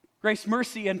Grace,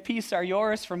 mercy, and peace are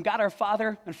yours from God our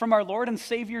Father and from our Lord and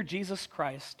Savior, Jesus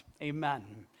Christ. Amen.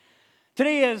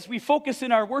 Today, as we focus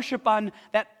in our worship on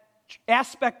that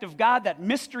aspect of God, that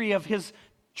mystery of his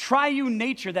triune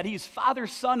nature, that he's Father,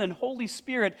 Son, and Holy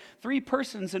Spirit, three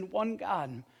persons in one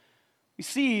God, we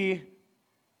see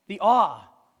the awe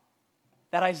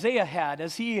that Isaiah had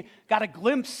as he got a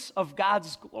glimpse of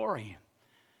God's glory.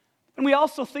 And we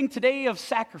also think today of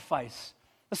sacrifice,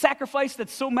 the sacrifice that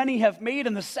so many have made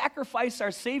and the sacrifice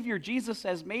our Savior Jesus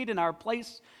has made in our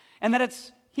place, and that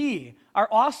it's he, our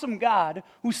awesome God,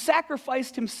 who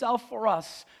sacrificed himself for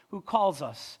us, who calls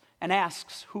us and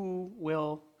asks, who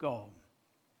will go?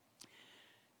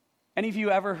 Any of you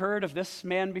ever heard of this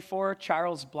man before,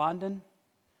 Charles Blondin?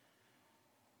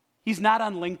 He's not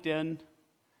on LinkedIn.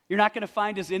 You're not going to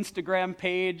find his Instagram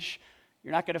page.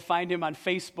 You're not going to find him on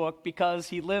Facebook because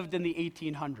he lived in the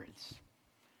 1800s.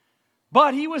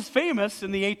 But he was famous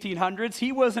in the 1800s.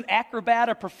 He was an acrobat,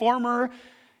 a performer,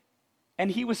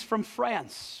 and he was from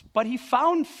France. But he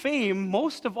found fame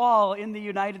most of all in the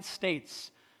United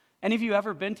States. Any of you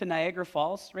ever been to Niagara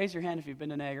Falls? Raise your hand if you've been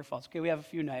to Niagara Falls. Okay, we have a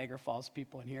few Niagara Falls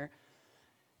people in here.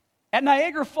 At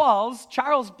Niagara Falls,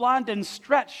 Charles Blondin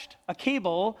stretched a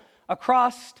cable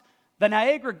across the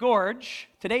Niagara Gorge.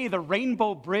 Today, the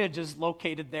Rainbow Bridge is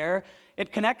located there.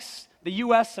 It connects the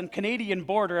U.S. and Canadian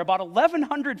border about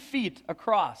 1,100 feet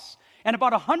across and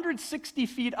about 160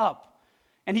 feet up.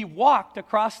 And he walked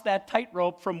across that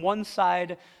tightrope from one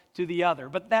side to the other.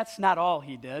 But that's not all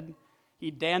he did.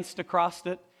 He danced across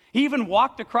it. He even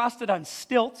walked across it on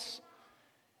stilts.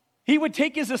 He would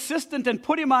take his assistant and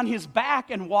put him on his back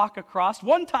and walk across.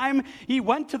 One time, he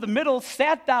went to the middle,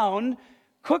 sat down,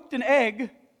 cooked an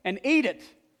egg, and ate it.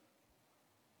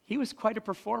 He was quite a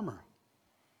performer.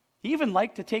 He even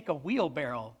liked to take a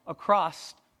wheelbarrow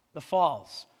across the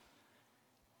falls.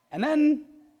 And then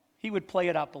he would play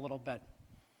it up a little bit.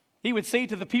 He would say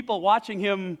to the people watching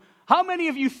him, "How many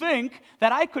of you think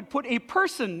that I could put a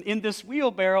person in this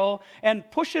wheelbarrow and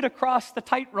push it across the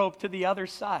tightrope to the other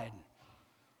side?"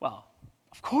 Well,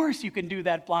 of course you can do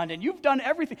that, Blondin. You've done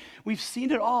everything. We've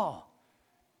seen it all.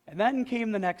 And then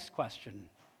came the next question.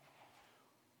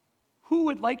 Who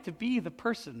would like to be the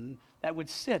person that would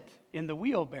sit in the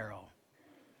wheelbarrow?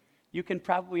 You can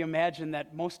probably imagine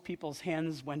that most people's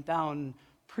hands went down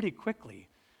pretty quickly.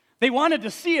 They wanted to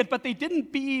see it, but they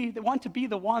want to be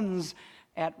the ones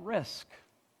at risk.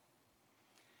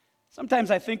 Sometimes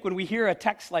I think when we hear a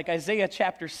text like Isaiah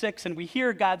chapter 6 and we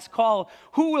hear God's call,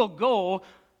 who will go,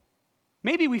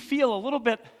 maybe we feel a little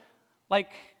bit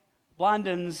like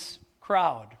Blondin's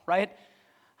crowd, right?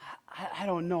 I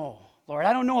don't know, Lord.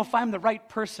 I don't know if I'm the right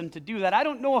person to do that. I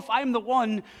don't know if I'm the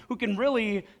one who can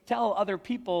really tell other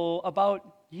people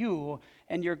about you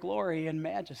and your glory and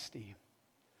majesty.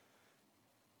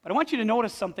 But I want you to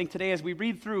notice something today as we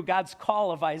read through God's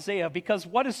call of Isaiah, because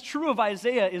what is true of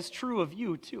Isaiah is true of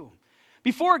you too.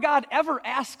 Before God ever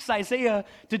asks Isaiah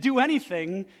to do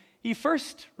anything, he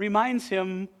first reminds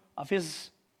him of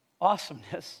his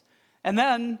awesomeness and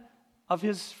then of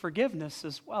his forgiveness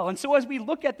as well. And so as we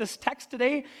look at this text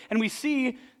today and we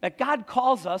see that God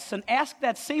calls us and asks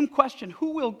that same question,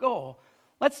 who will go?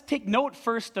 Let's take note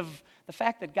first of the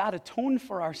fact that God atoned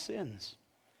for our sins.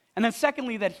 And then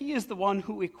secondly, that he is the one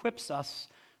who equips us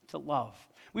to love.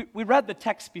 We read the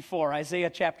text before, Isaiah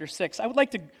chapter 6. I would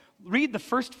like to read the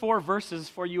first 4 verses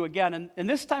for you again. And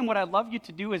this time what I'd love you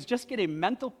to do is just get a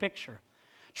mental picture.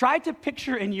 Try to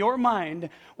picture in your mind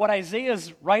what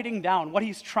Isaiah's writing down, what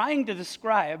he's trying to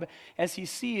describe as he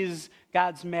sees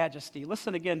God's majesty.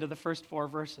 Listen again to the first 4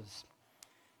 verses.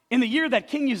 In the year that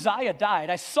King Uzziah died,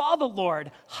 I saw the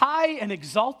Lord high and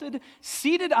exalted,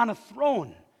 seated on a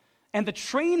throne, and the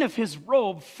train of his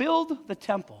robe filled the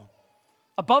temple.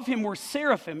 Above him were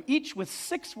seraphim, each with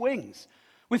 6 wings.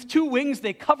 With 2 wings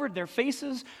they covered their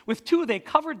faces, with 2 they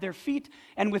covered their feet,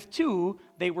 and with 2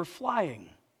 they were flying.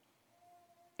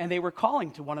 And they were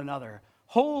calling to one another,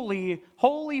 "Holy,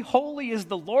 holy, holy is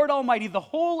the Lord Almighty. The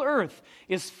whole earth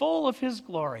is full of his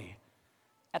glory."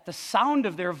 At the sound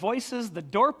of their voices, the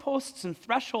doorposts and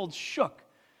thresholds shook,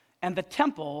 and the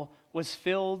temple was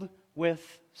filled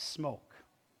with smoke.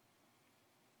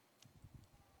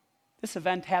 This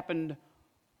event happened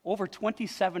over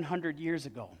 2,700 years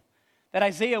ago, that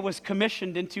Isaiah was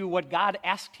commissioned into what God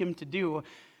asked him to do,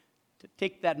 to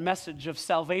take that message of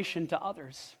salvation to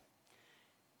others.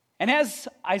 And as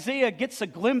Isaiah gets a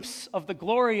glimpse of the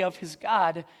glory of his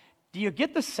God, do you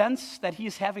get the sense that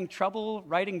he's having trouble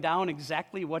writing down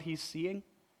exactly what he's seeing?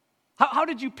 How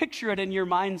did you picture it in your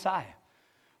mind's eye?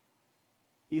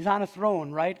 He's on a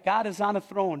throne, right? God is on a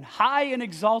throne, high and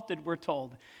exalted, we're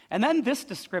told. And then this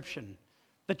description,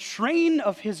 The train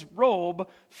of his robe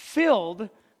filled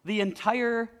the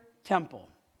entire temple.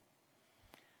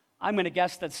 I'm going to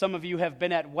guess that some of you have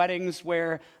been at weddings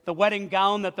where the wedding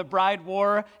gown that the bride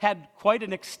wore had quite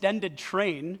an extended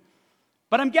train.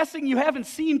 But I'm guessing you haven't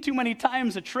seen too many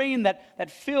times a train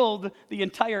that filled the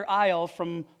entire aisle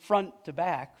from front to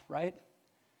back, right?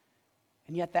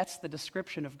 And yet that's the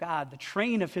description of God, the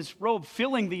train of his robe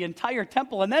filling the entire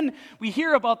temple. And then we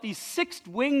hear about these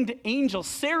six-winged angels,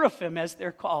 seraphim as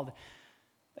they're called,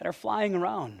 that are flying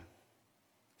around.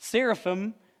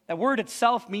 Seraphim, that word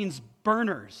itself means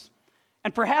burners.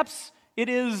 And perhaps it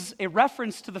is a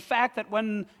reference to the fact that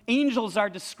when angels are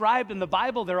described in the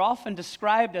Bible, they're often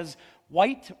described as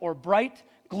white or bright,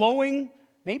 glowing,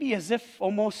 maybe as if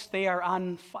almost they are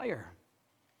on fire.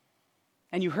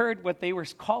 And you heard what they were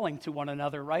calling to one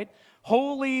another, right?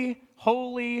 Holy,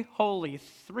 holy, holy.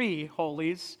 Three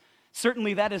holies.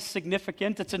 Certainly that is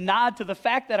significant. It's a nod to the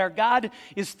fact that our God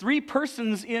is three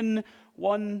persons in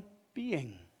one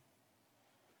being.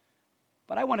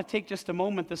 But I want to take just a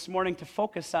moment this morning to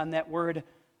focus on that word,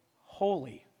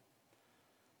 holy.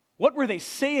 What were they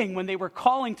saying when they were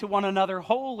calling to one another,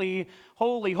 holy,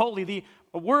 holy, holy? The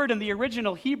word in the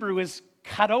original Hebrew is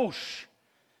kadosh,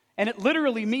 and it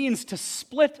literally means to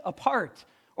split apart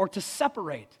or to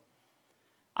separate.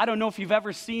 I don't know if you've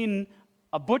ever seen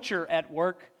a butcher at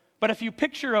work, but if you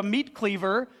picture a meat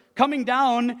cleaver coming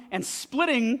down and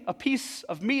splitting a piece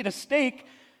of meat, a steak,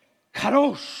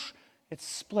 kadosh, it's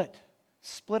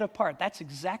split apart. That's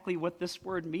exactly what this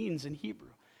word means in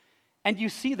Hebrew. And you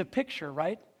see the picture,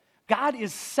 right? God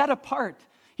is set apart.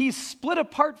 He's split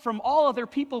apart from all other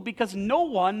people because no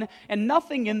one and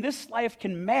nothing in this life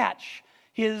can match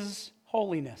his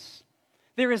holiness.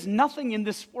 There is nothing in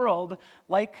this world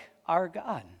like our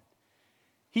God.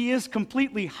 He is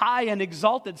completely high and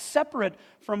exalted, separate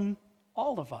from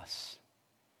all of us.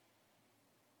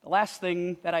 The last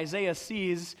thing that Isaiah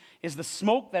sees is the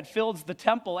smoke that fills the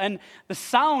temple and the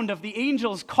sound of the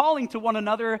angels calling to one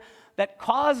another that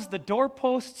caused the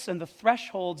doorposts and the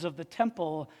thresholds of the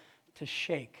temple to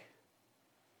shake.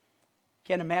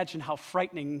 Can't imagine how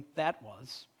frightening that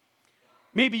was.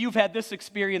 Maybe you've had this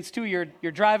experience too.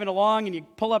 You're driving along and you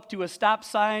pull up to a stop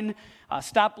sign, a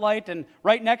stoplight, and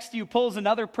right next to you pulls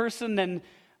another person, and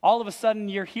all of a sudden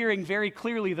you're hearing very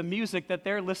clearly the music that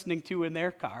they're listening to in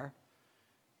their car.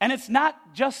 And it's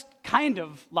not just kind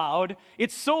of loud.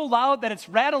 It's so loud that it's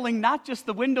rattling not just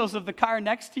the windows of the car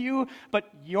next to you, but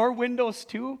your windows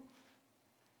too.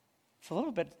 It's a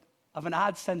little bit of an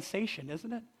odd sensation,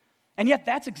 isn't it? And yet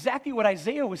that's exactly what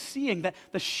Isaiah was seeing, that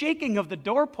the shaking of the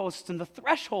doorposts and the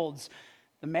thresholds,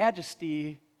 the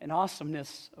majesty and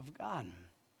awesomeness of God.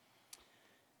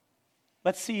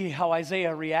 Let's see how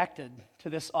Isaiah reacted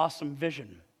to this awesome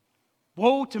vision.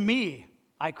 Woe to me,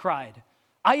 I cried.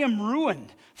 I am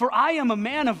ruined, for I am a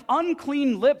man of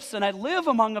unclean lips, and I live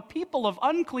among a people of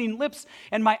unclean lips,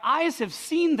 and my eyes have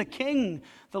seen the King,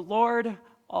 the Lord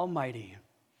Almighty.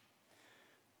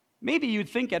 Maybe you'd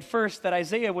think at first that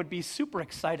Isaiah would be super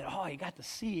excited. Oh, he got to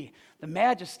see the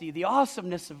majesty, the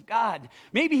awesomeness of God.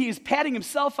 Maybe he's patting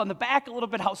himself on the back a little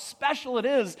bit, how special it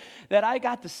is that I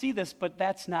got to see this, but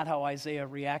that's not how Isaiah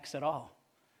reacts at all.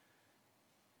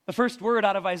 The first word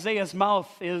out of Isaiah's mouth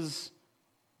is,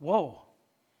 woe.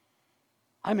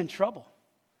 I'm in trouble.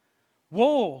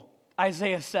 Woe,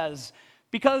 Isaiah says,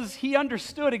 because he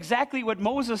understood exactly what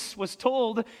Moses was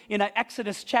told in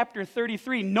Exodus chapter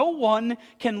 33. No one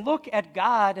can look at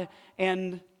God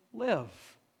and live.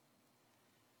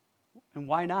 And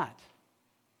why not?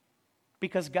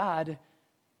 Because God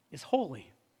is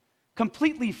holy,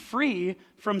 completely free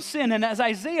from sin. And as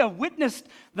Isaiah witnessed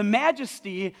the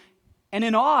majesty and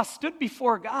in awe stood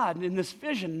before God in this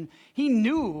vision, he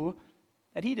knew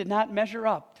that he did not measure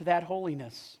up to that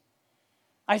holiness.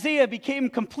 Isaiah became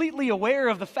completely aware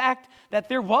of the fact that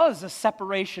there was a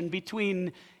separation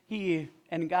between he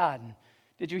and God.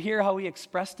 Did you hear how he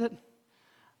expressed it?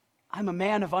 I'm a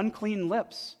man of unclean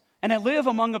lips, and I live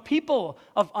among a people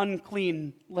of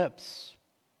unclean lips.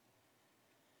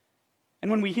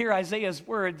 And when we hear Isaiah's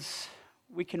words,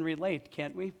 we can relate,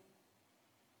 can't we?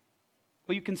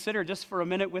 Will you consider just for a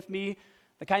minute with me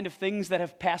the kind of things that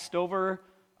have passed over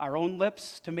our own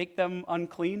lips to make them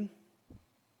unclean?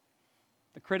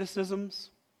 The criticisms,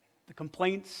 the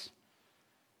complaints,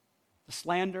 the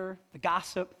slander, the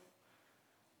gossip,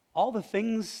 all the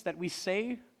things that we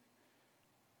say,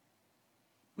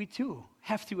 we too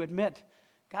have to admit,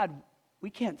 God, we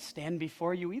can't stand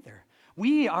before you either.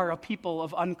 We are a people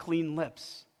of unclean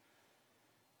lips.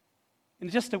 In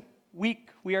just a week,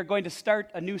 we are going to start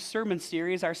a new sermon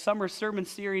series. Our summer sermon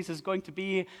series is going to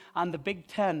be on the Big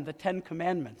Ten, the Ten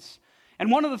Commandments. And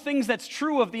one of the things that's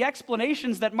true of the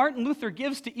explanations that Martin Luther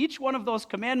gives to each one of those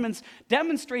commandments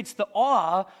demonstrates the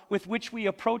awe with which we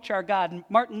approach our God.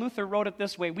 Martin Luther wrote it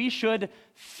this way: we should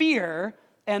fear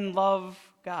and love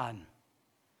God.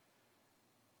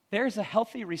 There's a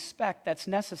healthy respect that's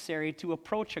necessary to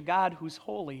approach a God who's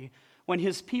holy when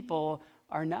his people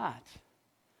are not.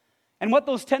 And what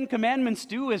those 10 commandments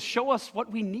do is show us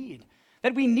what we need.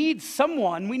 That we need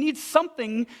someone, we need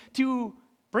something to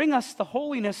bring us the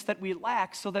holiness that we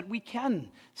lack so that we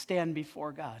can stand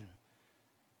before God.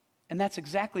 And that's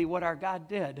exactly what our God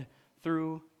did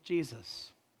through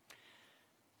Jesus.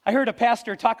 I heard a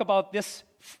pastor talk about this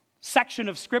section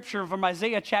of Scripture from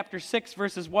Isaiah chapter 6,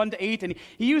 verses 1 to 8, and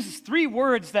he uses 3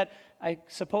 words that I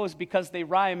suppose because they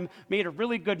rhyme made a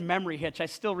really good memory hitch. I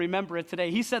still remember it today.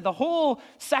 He said the whole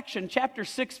section, chapter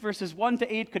 6, verses 1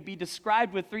 to 8, could be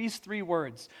described with these 3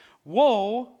 words: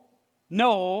 woe,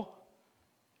 no,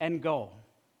 and go.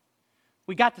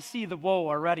 We got to see the woe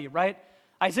already, right?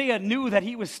 Isaiah knew that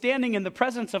he was standing in the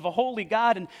presence of a holy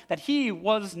God and that he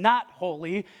was not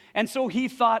holy, and so he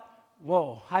thought,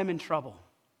 whoa, I'm in trouble.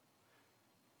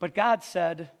 But God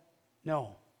said,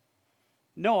 no,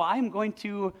 I'm going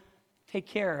to take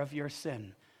care of your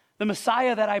sin. The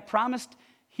Messiah that I promised,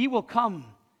 he will come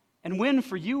and win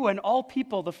for you and all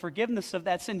people the forgiveness of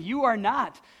that sin. You are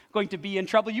not going to be in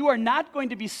trouble. You are not going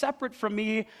to be separate from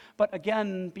me, but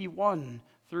again, be one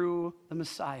through the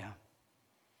Messiah.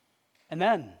 And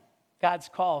then God's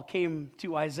call came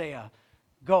to Isaiah: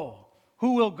 go.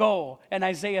 Who will go? And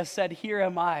Isaiah said, here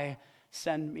am I,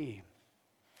 send me.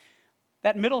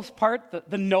 That middle part,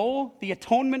 the no, the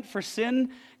atonement for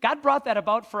sin, God brought that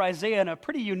about for Isaiah in a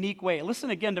pretty unique way. Listen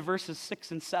again to verses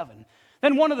 6 and 7.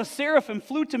 Then one of the seraphim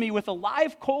flew to me with a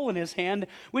live coal in his hand,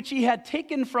 which he had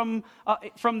taken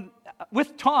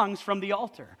with tongs from the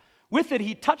altar. With it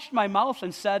he touched my mouth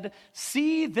and said,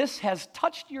 see, this has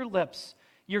touched your lips.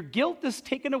 Your guilt is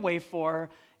taken away for,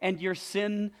 and your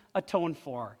sin atoned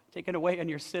for. Taken away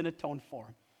and your sin atoned for.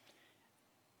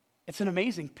 It's an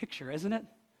amazing picture, isn't it?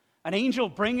 An angel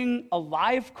bringing a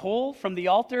live coal from the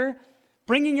altar,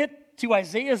 bringing it to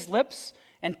Isaiah's lips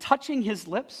and touching his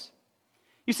lips.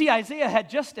 You see, Isaiah had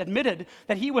just admitted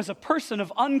that he was a person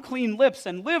of unclean lips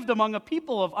and lived among a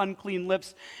people of unclean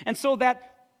lips. And so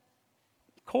that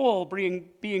coal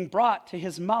being brought to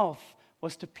his mouth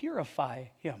was to purify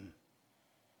him.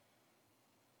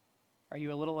 Are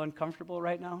you a little uncomfortable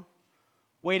right now?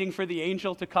 Waiting for the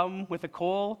angel to come with a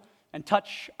coal and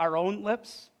touch our own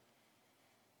lips?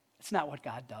 It's not what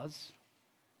God does.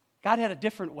 God had a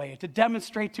different way to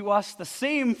demonstrate to us the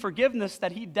same forgiveness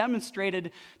that he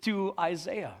demonstrated to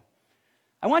Isaiah.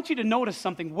 I want you to notice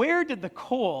something. Where did the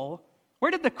coal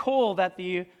that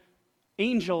the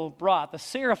angel brought, the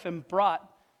seraphim brought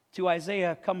to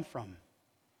Isaiah come from?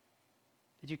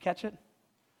 Did you catch it?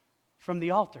 From the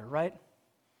altar, right?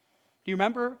 Do you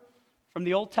remember from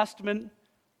the Old Testament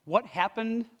what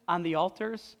happened on the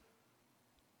altars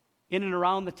in and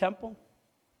around the temple?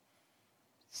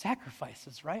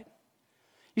 Sacrifices, right?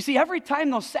 You see, every time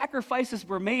those sacrifices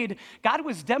were made, God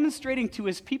was demonstrating to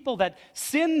his people that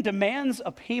sin demands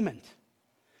a payment.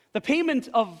 The payment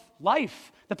of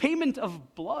life, the payment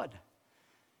of blood.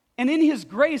 And in his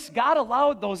grace, God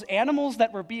allowed those animals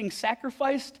that were being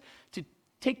sacrificed to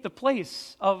take the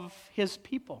place of his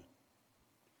people.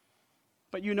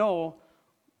 But you know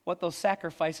what those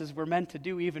sacrifices were meant to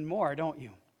do even more, don't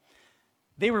you?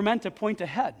 They were meant to point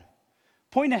ahead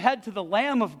to the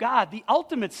Lamb of God, the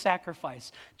ultimate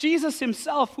sacrifice, Jesus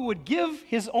himself, who would give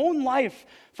his own life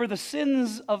for the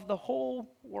sins of the whole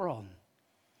world.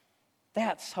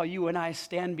 That's how you and I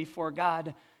stand before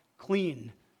God,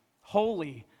 clean,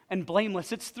 holy, and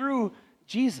blameless. It's through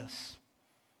Jesus.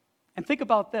 And think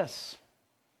about this.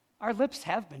 Our lips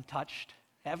have been touched,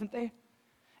 haven't they?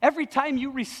 Every time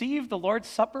you receive the Lord's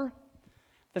Supper,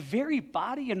 the very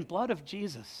body and blood of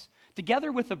Jesus,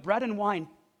 together with the bread and wine,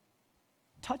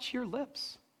 touch your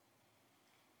lips.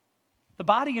 The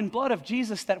body and blood of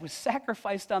Jesus that was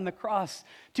sacrificed on the cross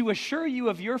to assure you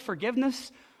of your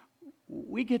forgiveness,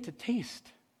 we get to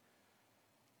taste.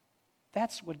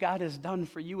 That's what God has done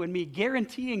for you and me,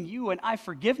 guaranteeing you and I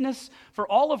forgiveness for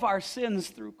all of our sins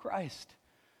through Christ.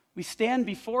 We stand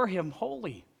before him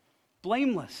holy,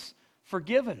 blameless,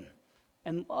 forgiven,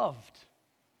 and loved.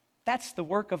 That's the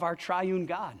work of our triune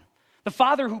God. The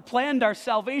Father who planned our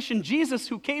salvation, Jesus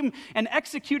who came and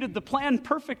executed the plan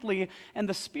perfectly, and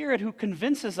the Spirit who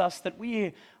convinces us that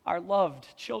we are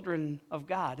loved children of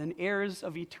God and heirs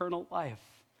of eternal life.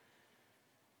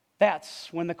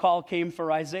 That's when the call came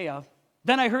for Isaiah.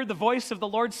 Then I heard the voice of the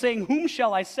Lord saying, whom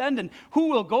shall I send and who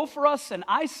will go for us? And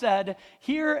I said,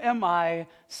 here am I,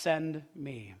 send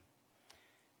me.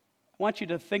 I want you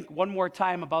to think one more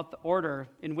time about the order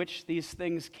in which these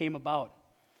things came about.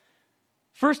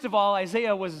 First of all,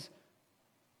 Isaiah was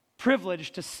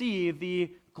privileged to see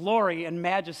the glory and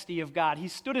majesty of God. He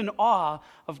stood in awe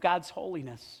of God's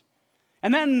holiness.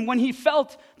 And then when he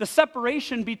felt the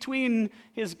separation between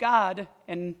his God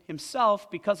and himself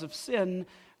because of sin,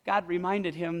 God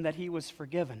reminded him that he was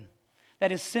forgiven, that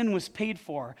his sin was paid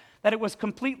for, that it was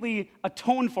completely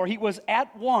atoned for. He was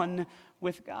at one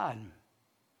with God.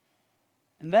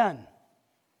 And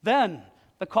then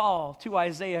the call to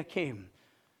Isaiah came.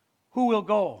 Who will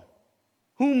go?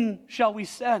 Whom shall we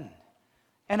send?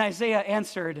 And Isaiah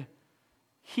answered,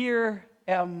 here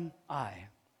am I.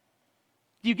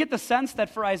 Do you get the sense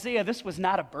that for Isaiah, this was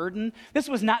not a burden? This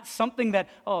was not something that,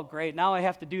 oh, great, now I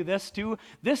have to do this too.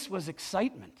 This was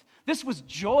excitement. This was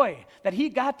joy that he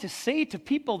got to say to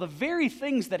people the very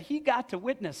things that he got to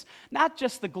witness. Not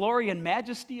just the glory and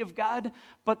majesty of God,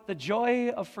 but the joy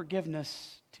of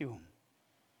forgiveness too.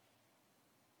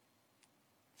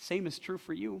 Same is true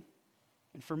for you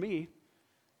and for me.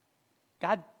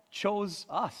 God chose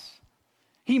us.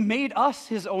 He made us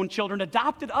his own children,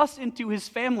 adopted us into his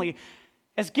family,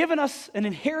 has given us an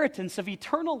inheritance of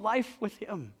eternal life with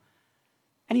him.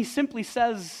 And he simply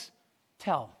says,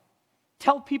 tell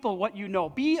people what you know.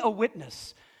 Be a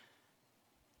witness.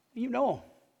 You know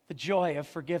the joy of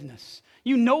forgiveness.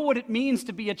 You know what it means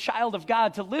to be a child of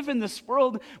God, to live in this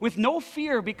world with no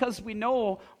fear because we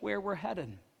know where we're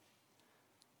headed.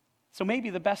 So maybe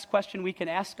the best question we can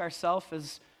ask ourselves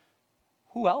is,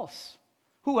 who else?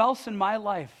 Who else in my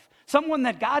life? Someone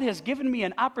that God has given me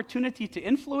an opportunity to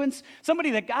influence,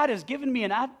 somebody that God has given me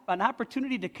an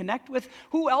opportunity to connect with.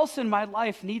 Who else in my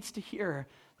life needs to hear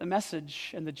the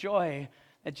message and the joy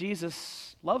that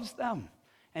Jesus loves them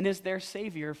and is their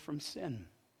Savior from sin?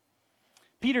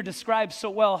 Peter describes so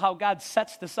well how God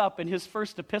sets this up in his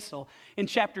first epistle in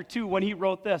chapter 2 when he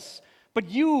wrote this, "But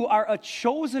you are a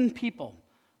chosen people,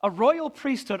 a royal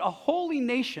priesthood, a holy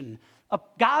nation, a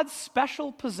God's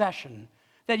special possession,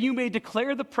 that you may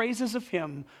declare the praises of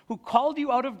him who called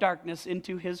you out of darkness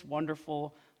into his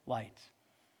wonderful light."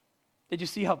 Did you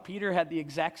see how Peter had the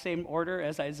exact same order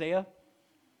as Isaiah?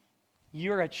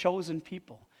 You're a chosen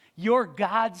people. You're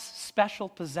God's special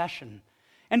possession.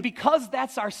 And because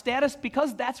that's our status,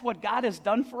 because that's what God has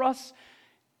done for us,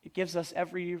 it gives us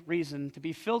every reason to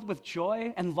be filled with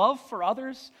joy and love for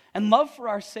others and love for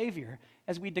our Savior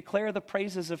as we declare the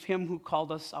praises of him who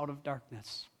called us out of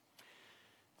darkness.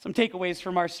 Some takeaways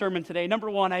from our sermon today. Number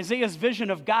one, Isaiah's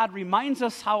vision of God reminds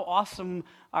us how awesome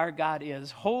our God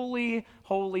is. Holy,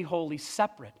 holy, holy,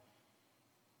 separate.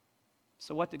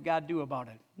 So what did God do about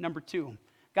it? Number two,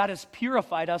 God has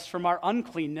purified us from our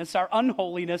uncleanness, our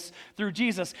unholiness through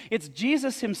Jesus. It's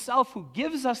Jesus himself who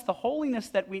gives us the holiness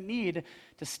that we need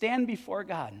to stand before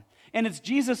God. And it's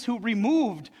Jesus who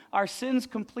removed our sins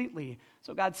completely,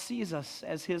 so God sees us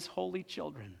as his holy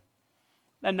children.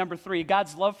 Then number three,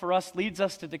 God's love for us leads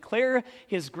us to declare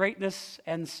his greatness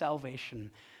and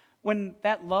salvation. When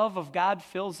that love of God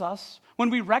fills us, when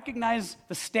we recognize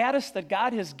the status that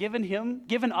God has given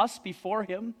us before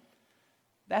him,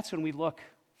 that's when we look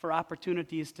for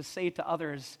opportunities to say to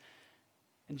others,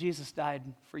 and Jesus died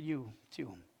for you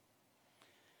too.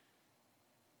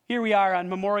 Here we are on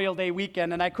Memorial Day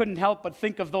weekend, and I couldn't help but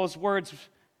think of those words,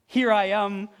 "Here I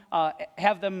am,"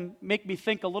 have them make me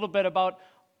think a little bit about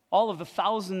all of the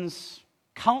thousands,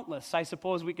 countless, I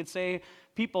suppose we could say,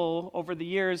 people over the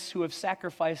years who have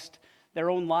sacrificed their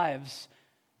own lives,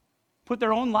 put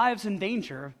their own lives in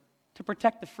danger to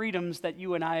protect the freedoms that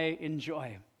you and I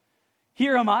enjoy.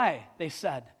 Here am I, they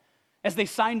said, as they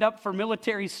signed up for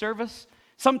military service,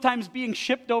 sometimes being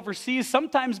shipped overseas,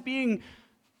 sometimes being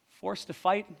forced to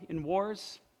fight in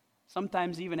wars,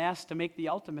 sometimes even asked to make the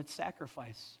ultimate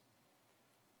sacrifice.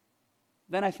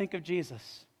 Then I think of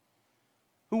Jesus,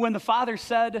 who when the Father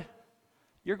said,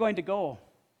 you're going to go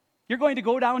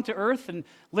down to earth and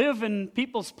live in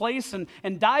people's place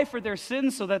and die for their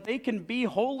sins so that they can be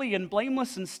holy and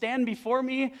blameless and stand before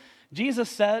me, Jesus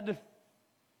said,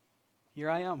 here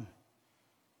I am,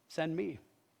 send me.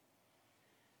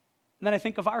 And then I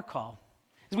think of our call.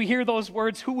 As we hear those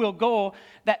words, who will go,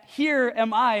 that here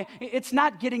am I, it's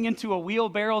not getting into a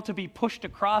wheelbarrow to be pushed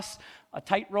across a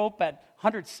tightrope at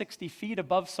 160 feet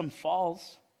above some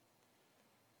falls.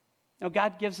 No,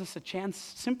 God gives us a chance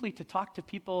simply to talk to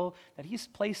people that he's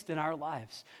placed in our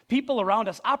lives, people around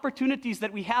us, opportunities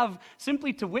that we have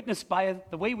simply to witness by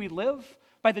the way we live,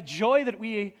 by the joy that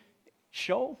we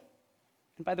show,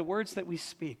 and by the words that we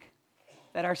speak,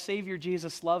 that our Savior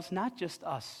Jesus loves not just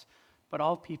us, but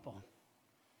all people.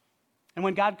 And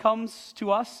when God comes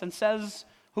to us and says,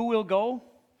 who will go?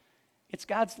 It's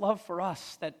God's love for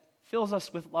us that fills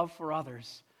us with love for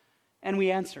others. And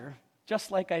we answer, just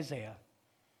like Isaiah,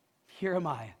 "Here am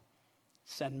I,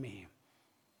 send me."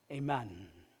 Amen.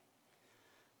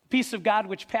 The peace of God,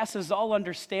 which passes all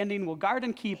understanding, will guard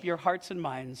and keep your hearts and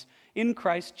minds in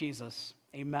Christ Jesus.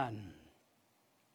 Amen.